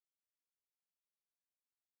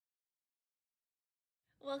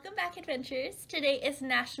Welcome back, adventurers. Today is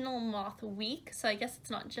National Moth Week, so I guess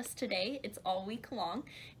it's not just today, it's all week long.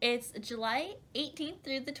 It's July 18th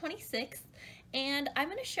through the 26th, and I'm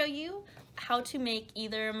going to show you how to make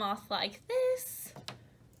either a moth like this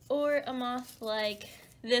or a moth like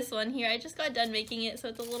this one here. I just got done making it, so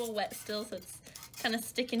it's a little wet still, so it's kind of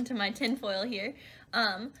sticking to my tinfoil here.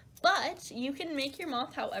 But you can make your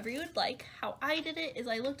moth however you would like. How I did it is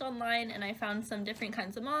I looked online and I found some different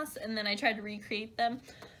kinds of moths and then I tried to recreate them.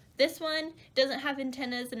 This one doesn't have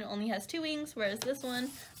antennas and it only has 2 wings, whereas this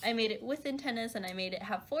one, I made it with antennas and I made it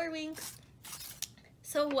have 4 wings.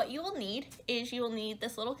 So what you will need is you will need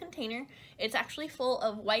this little container. It's actually full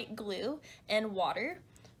of white glue and water.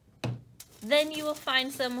 Then you will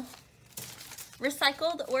find some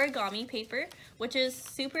recycled origami paper, which is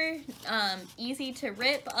super easy to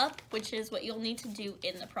rip up, which is what you'll need to do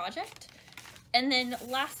in the project. And then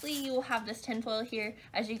lastly, you will have this tinfoil here.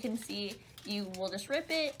 As you can see, you will just rip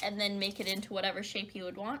it and then make it into whatever shape you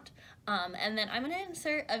would want. And then I'm gonna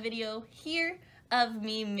insert a video here of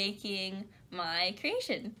me making my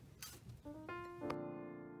creation.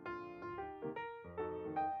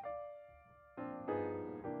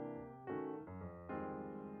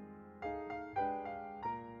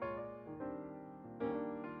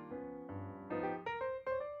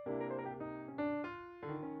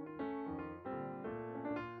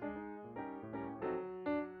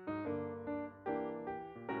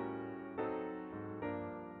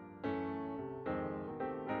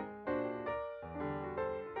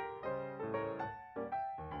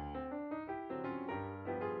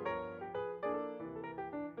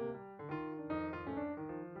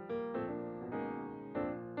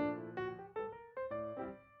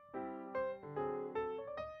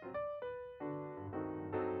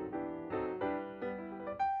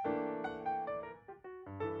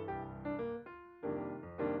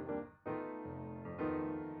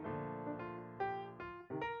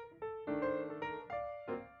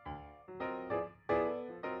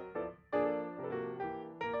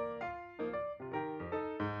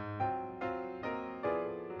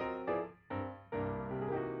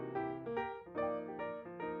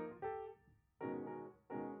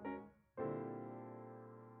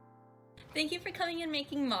 Thank you for coming and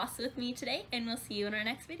making moths with me today, and we'll see you in our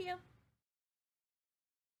next video.